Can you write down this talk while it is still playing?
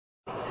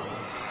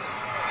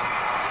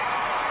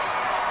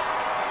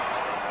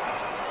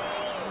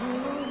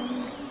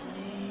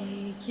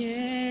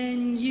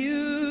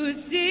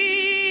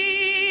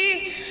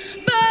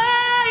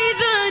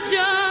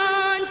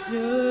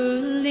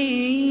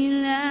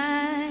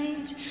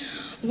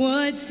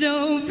What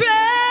so proudly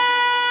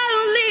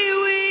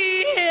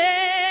we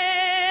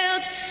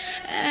hailed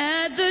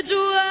at the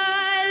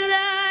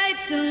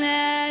twilight's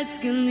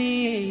last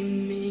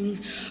gleaming,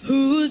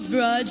 whose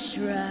broad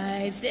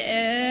stripes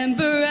and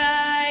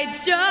bright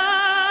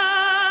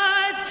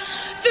stars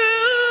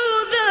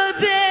through the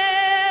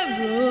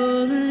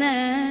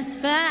perilous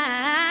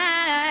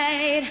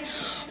fight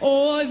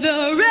o'er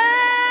the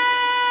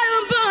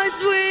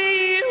ramparts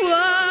we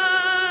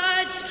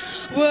watched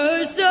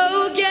were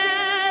so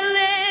gallantly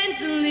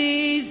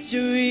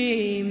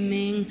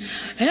streaming,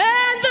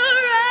 and the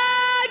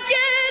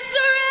rocket's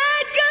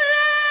red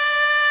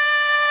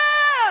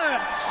glare,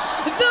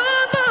 the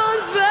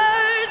bombs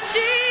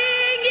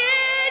bursting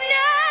in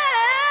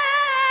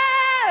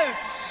air,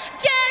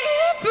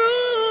 came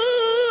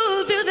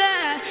through the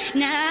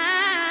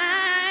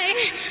night,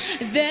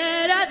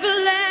 that our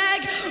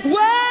flag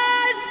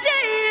was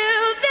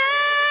still there.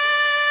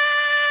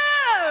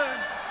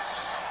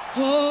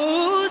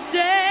 Oh,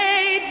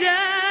 say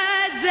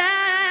does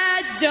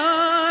that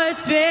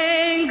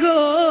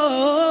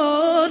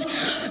star-spangled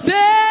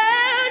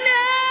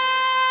banner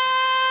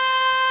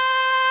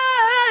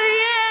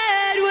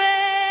yet wave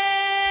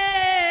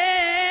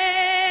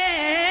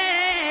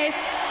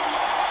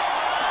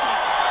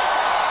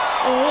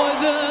o'er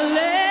the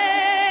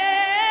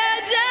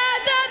land of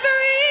the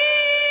free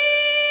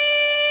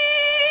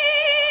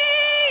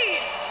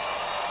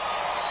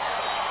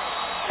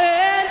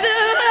and the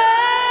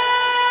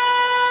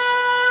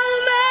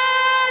home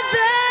of the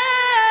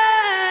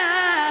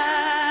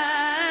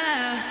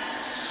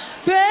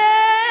brave.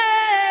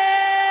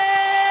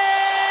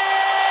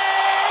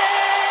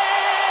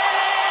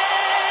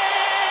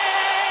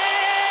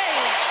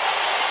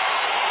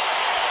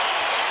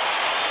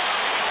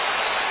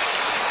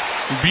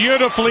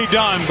 Beautifully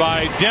done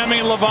by Demi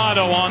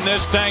Lovato on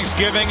this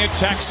Thanksgiving at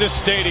Texas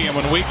Stadium.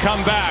 When we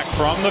come back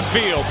from the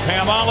field,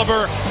 Pam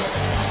Oliver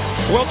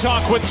will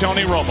talk with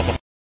Tony Romo.